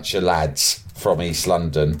a bunch of lads from East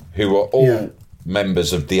London who were all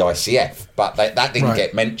members of the ICF, but that didn't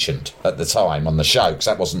get mentioned at the time on the show because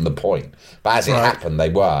that wasn't the point. But as it happened, they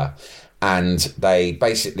were. And they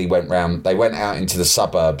basically went out into the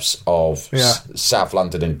suburbs of South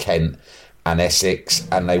London and Kent and Essex,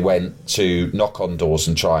 and they went to knock on doors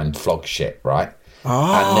and try and flog shit, right?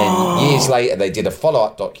 Oh. And then years later, they did a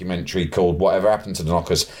follow-up documentary called Whatever Happened to the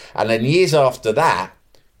Knockers. And then years after that,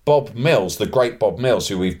 Bob Mills, the great Bob Mills,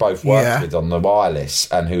 who we've both worked with on the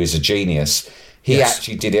Wireless and who is a genius, he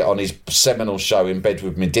actually did it on his seminal show In Bed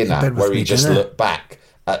With Me Dinner, where he just looked back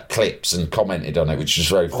at clips and commented on it, which was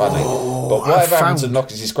very funny. But Whatever Happened to the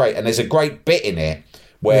Knockers is great. And there's a great bit in it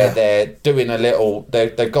where they're doing a little,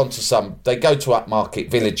 they've gone to they go to upmarket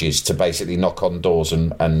villages to basically knock on doors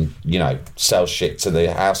and you know, sell shit to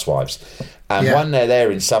the housewives. And when they're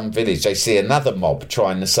there in some village, they see another mob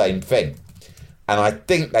trying the same thing. And I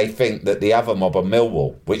think they think that the other mob are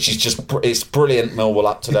Millwall, which is just, it's brilliant Millwall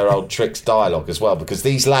up to their old tricks dialogue as well, because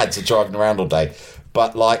these lads are driving around all day.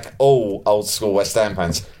 But like all old school West Ham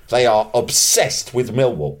fans, they are obsessed with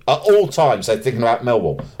Millwall. At all times, they're thinking about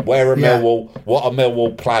Millwall. Where are Millwall? What are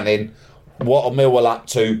Millwall planning? What are Millwall up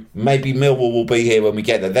to? Maybe Millwall will be here when we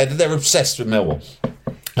get there. They're obsessed with Millwall.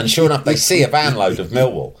 And sure enough, they see a van load of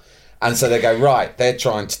Millwall. And so they go, right, they're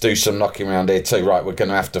trying to do some knocking around here too. Right, we're going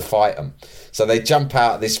to have to fight them. So they jump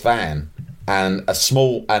out of this van and and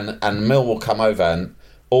Millwall come over and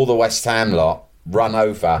all the West Ham lot run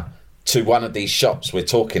over to one of these shops we're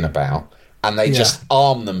talking about, and they just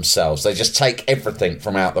arm themselves. They just take everything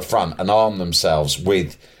from out the front and arm themselves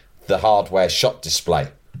with the hardware shop display.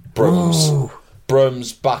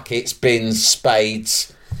 Brooms, buckets, bins,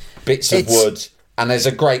 spades, bits of wood, and there's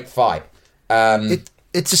a great fight.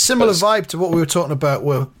 It's a similar vibe to what we were talking about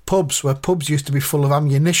where pubs used to be full of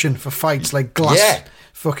ammunition for fights, like glass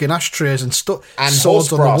fucking ashtrays and stuff, and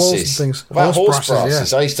swords on the walls and things. Horse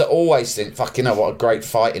brasses. I used to always think, fucking hell, what a great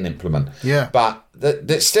fighting implement. Yeah. But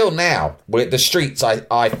still now, with the streets,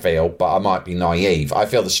 I feel, but I might be naive, I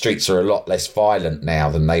feel the streets are a lot less violent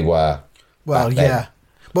now than they were back then.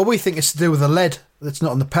 Well, we think it's to do with the lead that's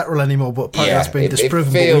not on the petrol anymore, but apparently that's been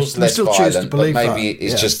disproven. It feels we less still violent, choose to believe but maybe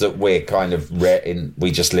it's just that we're kind of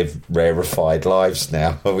we just live rarefied lives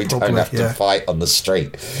now. We don't have to fight on the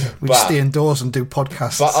street. We just stay indoors and do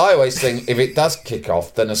podcasts. But I always think if it does kick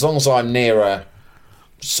off, then as long as I'm near a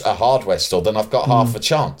hardware store, then I've got half a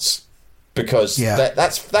chance. Because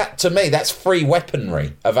that to me, that's free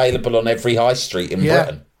weaponry available on every high street in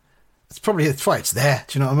Britain. It's why it's there.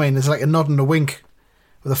 Do you know what I mean? There's like a nod and a wink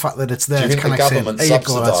with the fact that it's there. Do you think the government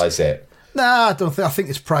subsidise it? Nah, I don't think. I think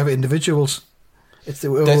it's private individuals. It's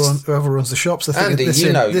whoever runs the shops. I think Andy,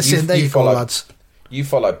 you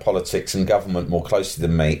follow politics and government more closely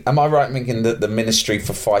than me. Am I right in thinking that the Ministry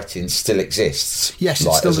for Fighting still exists? Yes,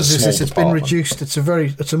 it still exists. It's been reduced. It's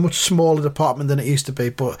a much smaller department than it used to be.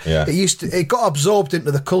 But it got absorbed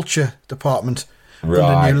into the culture department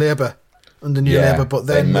under New Labour. But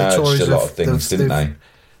then they merged a lot of things, didn't they?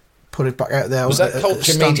 Put it back out there. Was that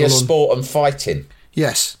culture, media, sport and fighting?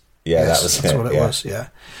 Yes. Yeah, that's what it was, yeah.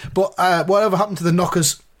 But Whatever Happened to the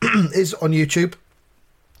Knockers is on YouTube.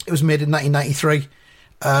 It was made in 1993.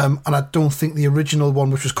 And I don't think the original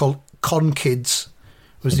one, which was called Con Kids,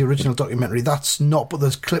 was the original documentary. That's not, but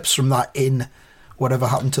there's clips from that in Whatever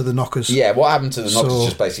Happened to the Knockers. Yeah, What Happened to the Knockers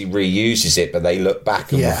just basically reuses it, but they look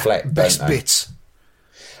back and reflect, best don't they? Bits.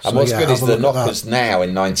 And what's good is the Knockers now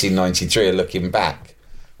in 1993 are looking back.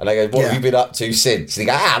 And they go, what have you been up to since? And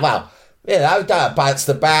they go, well, you know, don't bounce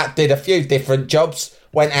about, did a few different jobs,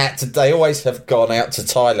 they always have gone out to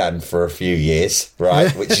Thailand for a few years,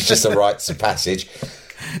 right? Which is just a rites of passage.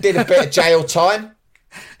 Did a bit of jail time.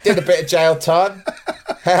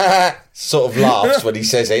 Sort of laughs when he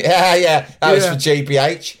says it. Yeah, that was for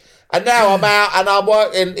GBH. And now I'm out and I'm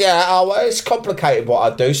working. Yeah, it's complicated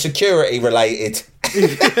what I do, security related.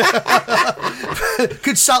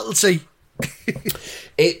 Consultancy.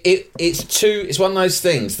 It's one of those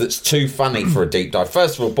things that's too funny for a deep dive.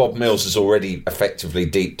 First of all, Bob Mills has already effectively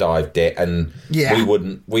deep dived it, and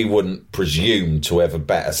we wouldn't presume to ever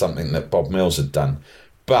better something that Bob Mills had done.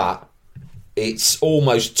 But it's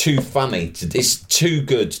almost too funny. It's too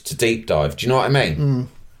good to deep dive. Do you know what I mean?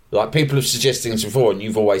 Like, people have suggested things before, and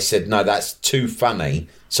you've always said, no, that's too funny,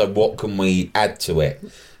 so what can we add to it?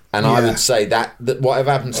 And I would say that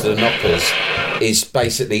whatever happened to the Knockers is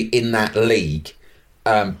basically in that league.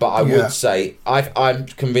 But I would say I'm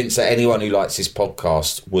convinced that anyone who likes this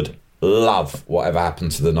podcast would love whatever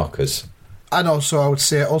happened to the Knockers. And also, I would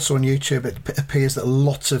say, also on YouTube, it appears that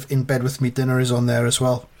lots of In Bed With Me Dinner is on there as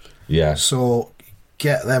well. Yeah. So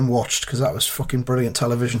get them watched, because that was fucking brilliant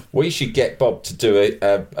television. We should get Bob to do it,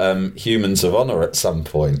 Humans of Honour at some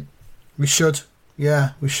point. We should.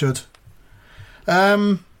 Yeah, we should.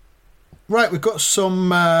 Right, we've got some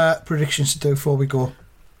predictions to do before we go.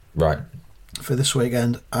 Right. For this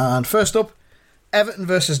weekend. And first up, Everton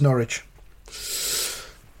versus Norwich.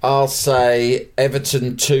 I'll say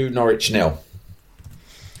Everton 2, Norwich 0.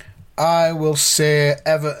 I will say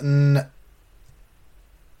Everton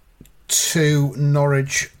 2,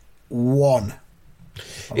 Norwich 1.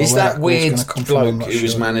 Is that weird bloke who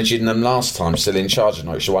was managing them last time still in charge of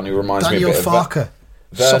Norwich? The one who reminds me a bit Farker.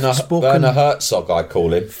 of Werner Herzog, I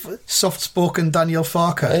call him. Soft-spoken Daniel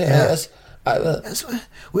Farker. Yes.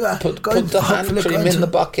 We are put the hand cream in the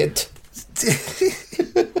bucket.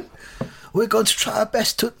 We're going to try our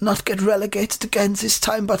best to not get relegated again this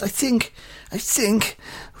time, but I think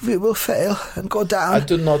we will fail and go down. I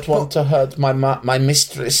do not want to hurt my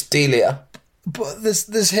mistress Delia. But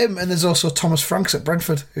there's him, and there's also Thomas Franks at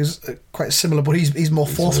Brentford, who's quite similar, but he's more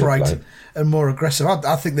forthright and more aggressive.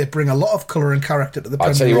 I think they bring a lot of colour and character to the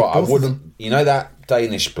Premier League. I tell you what, I wouldn't. You know that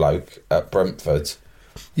Danish bloke at Brentford?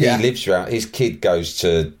 Yeah. He lives around. His kid goes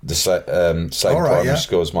to the same primary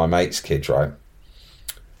school as my mate's kid, right?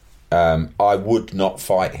 I would not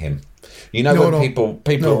fight him. You know, when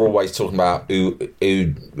people are always talking about who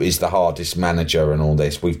is the hardest manager and all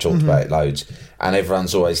this. We've talked about it loads, and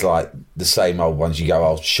everyone's always like the same old ones. You go,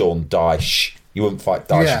 oh, Sean Dyche. You wouldn't fight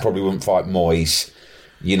Dyche. You probably wouldn't fight Moyes.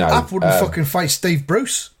 You know, I wouldn't fucking fight Steve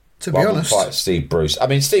Bruce. To be honest, I wouldn't fight Steve Bruce. I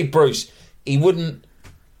mean, Steve Bruce, he wouldn't.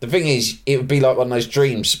 The thing is, it would be like one of those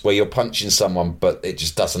dreams where you're punching someone, but it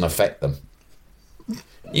just doesn't affect them.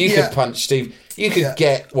 You could punch Steve. You could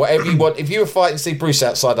get whatever you want. If you were fighting Steve Bruce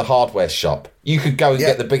outside a hardware shop, you could go and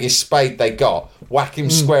get the biggest spade they got, whack him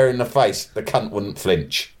square in the face. The cunt wouldn't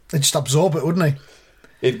flinch. They'd just absorb it, wouldn't he?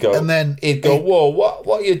 He'd go, and then he'd go, whoa, what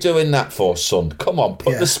are you doing that for, son? Come on,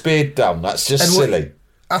 put the spear down. That's just silly.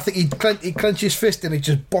 I think he'd clench his fist and he'd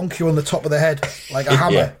just bonk you on the top of the head like a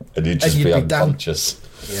hammer. And you'd just be unconscious.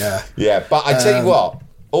 Down. Yeah, but I tell you what,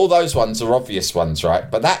 all those ones are obvious ones, right?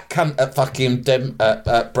 But that cunt at fucking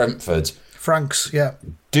Brentford, Franks,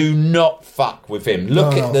 do not fuck with him.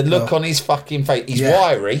 Look at the look on his fucking face. He's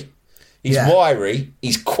wiry. He's wiry.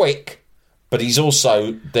 He's quick. But he's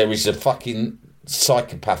also, there is a fucking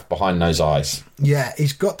psychopath behind those eyes. Yeah,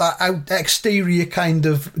 he's got that exterior kind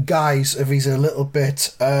of guise of he's a little bit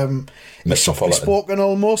softly spoken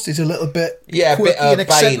almost. He's a little bit a bit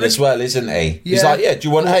urbane as well, isn't he? Yeah. He's like, do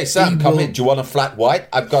you want, hey Sam, come in, do you want a flat white?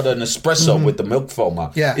 I've got an espresso with the milk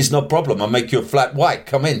foamer. Yeah. It's no problem, I'll make you a flat white,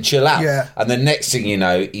 come in, chill out. Yeah. And the next thing you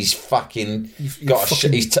know, he's fucking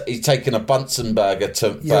he's taken a Bunsen burger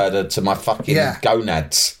to my fucking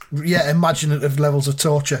gonads. Yeah, imaginative levels of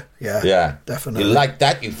torture. Yeah, definitely. You like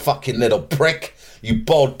that, you fucking little prick? You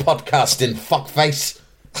bald podcasting fuckface?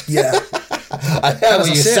 Yeah. I heard what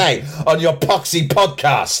you say on your poxy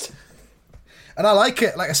podcast. And I like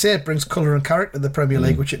it. Like I say, it brings colour and character to the Premier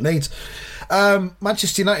League, which it needs.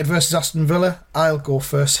 Manchester United versus Aston Villa. I'll go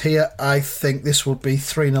first here. I think this will be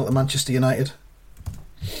 3-0 to Manchester United.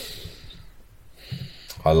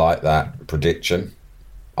 I like that prediction.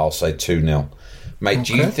 I'll say 2-0. Mate,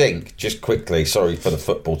 do you think, just quickly, sorry for the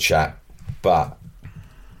football chat, but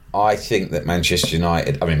I think that Manchester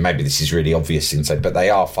United, I mean, maybe this is really obvious inside, but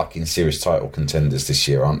they are fucking serious title contenders this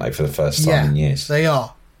year, aren't they, for the first time in years? They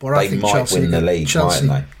are. But I think might win the league, mightn't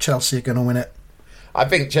they? Chelsea are going to win it. I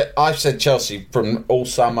think I've said Chelsea from all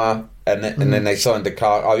summer, and then they signed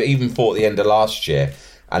Lukaku. I even thought the end of last year,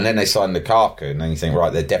 and then they signed Lukaku, and then you think,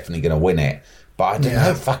 right, they're definitely going to win it. But I don't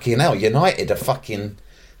know, fucking hell, United are fucking...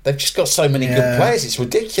 They've just got so many good players, it's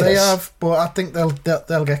ridiculous. They have, but I think they'll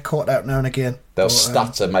get caught out now and again. They'll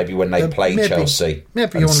stutter maybe when they play Chelsea.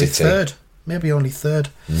 Maybe and only City. third. Maybe only third.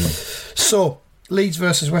 So, Leeds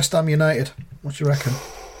versus West Ham United. What do you reckon?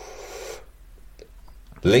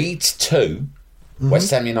 Leeds 2, West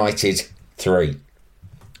Ham United 3.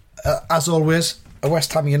 As always, a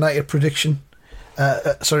West Ham United prediction.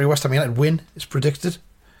 West Ham United win is predicted.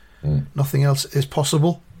 Nothing else is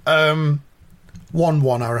possible. 1-1,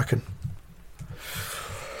 I reckon.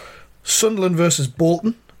 Sunderland versus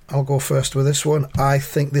Bolton. I'll go first with this one. I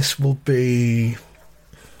think this will be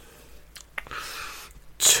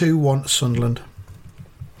 2-1 Sunderland.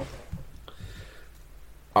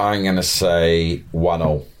 I'm going to say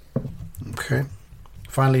 1-0. Okay.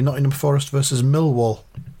 Finally, Nottingham Forest versus Millwall.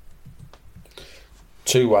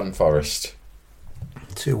 2-1 Forest.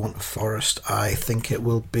 2-1 Forest. I think it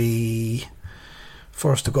will be...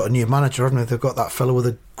 Forest have got a new manager, haven't they? They've got that fellow with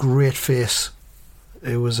a great face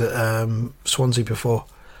who was at Swansea before.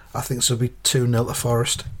 I think this will be 2-0 to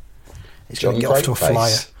Forest. He's going to get off to a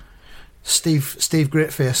flyer. Steve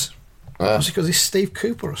Greatface. Was it because he's Steve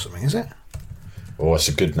Cooper or something, is it? Oh, it's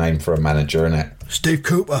a good name for a manager, isn't it? Steve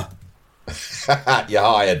Cooper. You're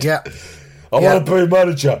hired. Yeah. I want to be a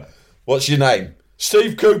manager. What's your name?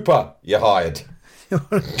 Steve Cooper. You're hired.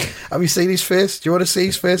 Have you seen his face? Do you want to see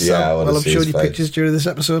his face? Yeah, Sam? I want to I'm see showing his you face. pictures during this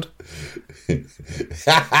episode.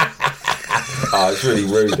 Oh, it's really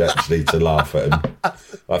rude actually to laugh at him.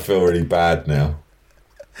 I feel really bad now.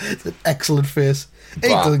 It's an excellent face. He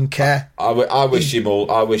But doesn't care. I wish him all.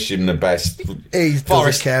 I wish him the best. He Forest,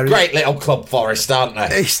 doesn't care. great little club, Forest, aren't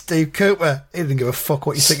they? He's Steve Cooper. He didn't give a fuck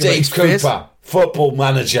what you think about his Steve face. Cooper, football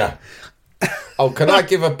manager. Oh, can I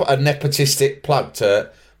give a nepotistic plug to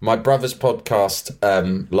my brother's podcast,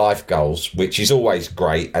 Life Goals, which is always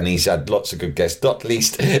great, and he's had lots of good guests, not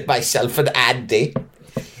least myself and Andy.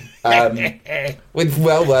 It's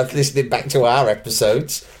well worth listening back to our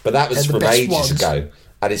episodes, but that was from ages ago,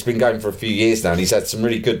 and it's been going for a few years now, and he's had some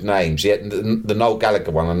really good names. Yeah, the Noel Gallagher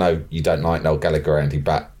one, I know you don't like Noel Gallagher, Andy,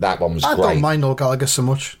 but that one was great. I don't mind Noel Gallagher so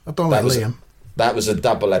much. I don't like Liam. That was a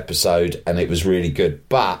double episode, and it was really good,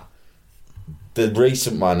 but the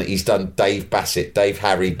recent one, he's done Dave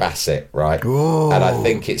Harry Bassett, right? Oh, and I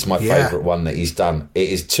think it's my favourite one that he's done. It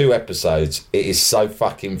is 2 episodes. It is so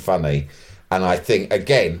fucking funny. And I think,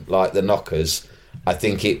 again, like the Knockers, I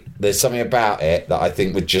think there's something about it that I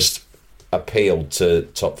think would just appeal to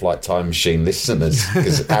Top Flight Time Machine listeners.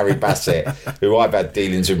 Because Harry Bassett, who I've had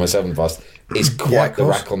dealings with myself in the past, is quite the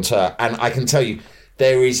raconteur. And I can tell you,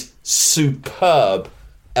 there is superb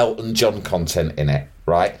Elton John content in it.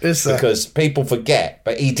 Right? Because people forget,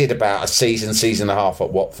 but he did about a season and a half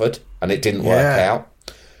at Watford, and it didn't work out.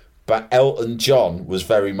 But Elton John was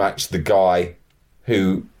very much the guy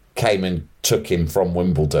who came and took him from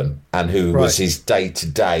Wimbledon, and who was his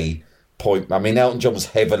day-to-day point. I mean, Elton John was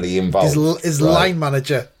heavily involved. His line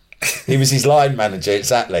manager. He was his line manager,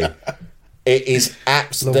 exactly. It is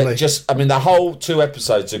absolutely just... I mean, the whole 2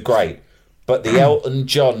 episodes are great, but the Elton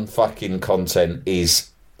John fucking content is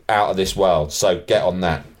out of this world, so get on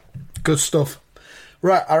that. Good stuff.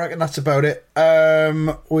 Right, I reckon that's about it.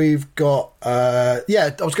 We've got I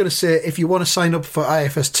was going to say, if you want to sign up for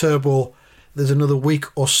IFS Turbo, there's another week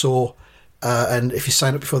or so, and if you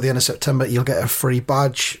sign up before the end of September, you'll get a free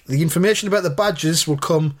badge. The information about the badges will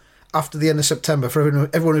come after the end of September for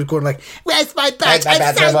everyone who's going like, where's my badge?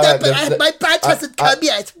 I've signed up, but my badge hasn't come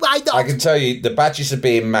yet. Why not? I can tell you the badges are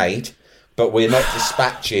being made, but we're not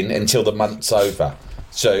dispatching until the month's over.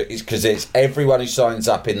 So it's because it's everyone who signs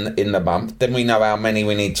up in the month. Then we know how many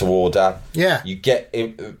we need to order. Yeah. You get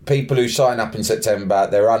people who sign up in September,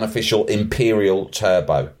 they're unofficial Imperial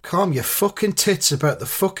Turbo. Calm your fucking tits about the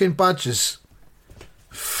fucking badges.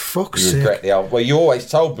 Fuck's sake. You regret the old... Well, you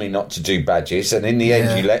always told me not to do badges, and in the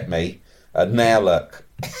end you let me. And now look,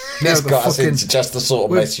 it's got us into just the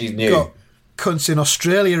sort of mess you knew. Got cunts in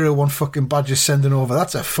Australia who want fucking badges sending over.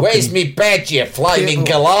 That's a fucking... Where's me badge, you flaming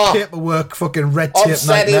galah? Paperwork, fucking red tape. I'm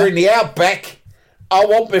sat here in the outback. I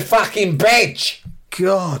want my fucking badge.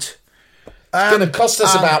 God. It's going to cost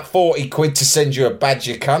us about 40 quid to send you a badge,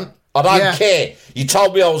 you cunt. I don't care. You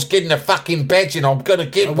told me I was getting a fucking badge and I'm going to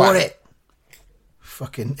get one. I want it.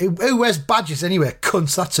 Fucking... Who wears badges anyway?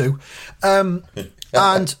 Cunts, that's who. And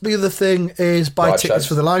the other thing is buy tickets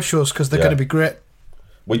for the live shows because they're going to be great.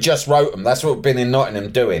 We just wrote them. That's what we've been in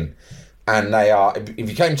Nottingham doing. And they are... If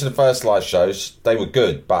you came to the first live shows, they were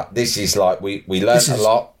good. But this is like... We learnt a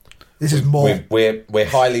lot. This is more. We're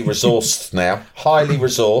highly resourced now. Highly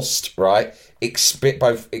resourced, right?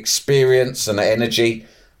 Both experience and energy.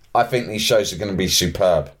 I think these shows are going to be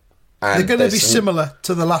superb. And they're going to be there's similar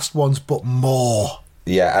to the last ones, but more.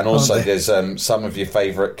 Yeah, and also Aren't they? there's some of your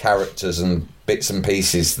favourite characters and bits and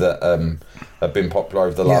pieces that have been popular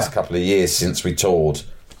over the last couple of years since we toured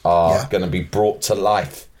are going to be brought to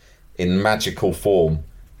life in magical form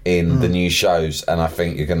in the new shows, and I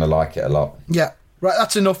think you're going to like it a lot. Yeah. Right,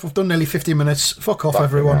 that's enough. We've done nearly 50 minutes. Fuck off,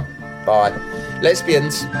 everyone. Bye.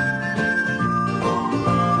 Lesbians.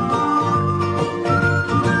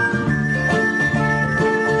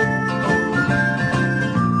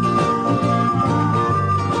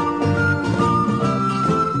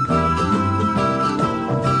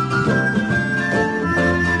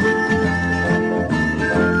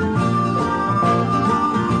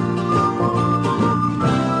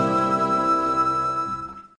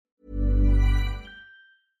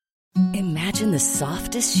 Imagine the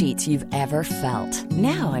softest sheets you've ever felt.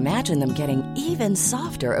 Now imagine them getting even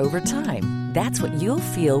softer over time. That's what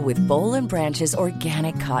you'll feel with Boll & Branch's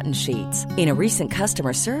organic cotton sheets. In a recent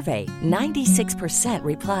customer survey, 96%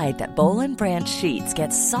 replied that Boll & Branch sheets get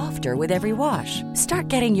softer with every wash. Start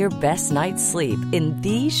getting your best night's sleep in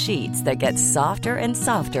these sheets that get softer and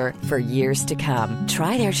softer for years to come.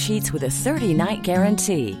 Try their sheets with a 30-night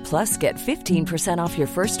guarantee. Plus, get 15% off your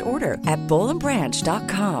first order at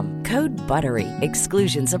bollandbranch.com. Code BUTTERY.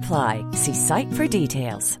 Exclusions apply. See site for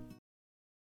details.